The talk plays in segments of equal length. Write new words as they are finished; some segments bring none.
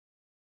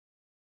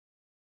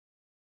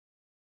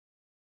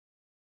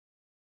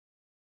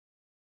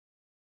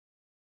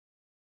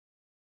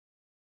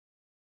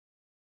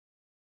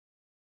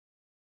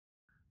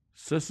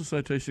Cessna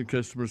Citation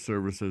customer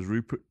service has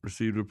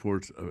received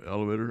reports of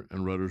elevator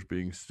and rudders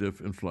being stiff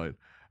in flight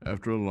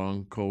after a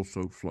long,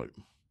 cold-soaked flight.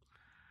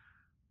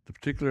 The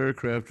particular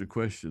aircraft in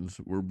questions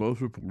were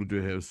both reported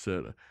to have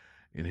sat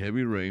in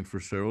heavy rain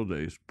for several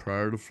days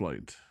prior to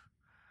flight,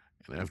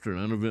 and after an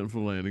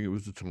uneventful landing, it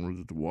was determined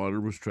that the water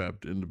was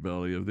trapped in the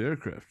belly of the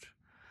aircraft.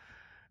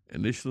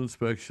 Initial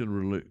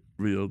inspection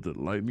revealed that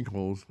lightning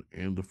holes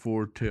and the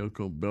 4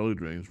 tailcone belly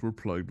drains were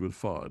plugged with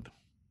FOD.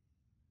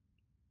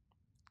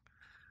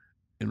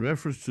 In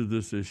reference to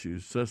this issue,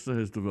 Cessna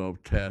has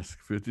developed Task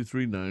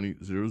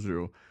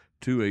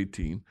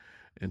 5390-00218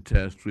 and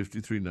Task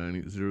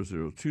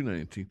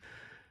 5390-00219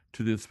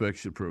 to the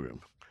inspection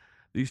program.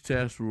 These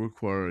tasks will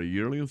require a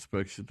yearly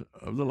inspection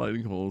of the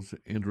lighting holes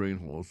and drain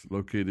holes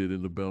located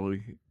in the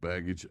belly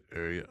baggage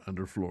area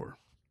underfloor.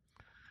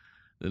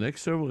 The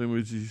next several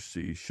images you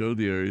see show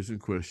the areas in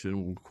question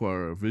will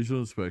require a visual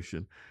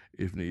inspection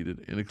if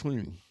needed and a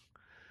cleaning.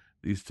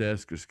 These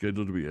tasks are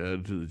scheduled to be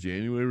added to the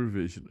January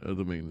revision of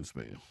the maintenance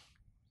manual.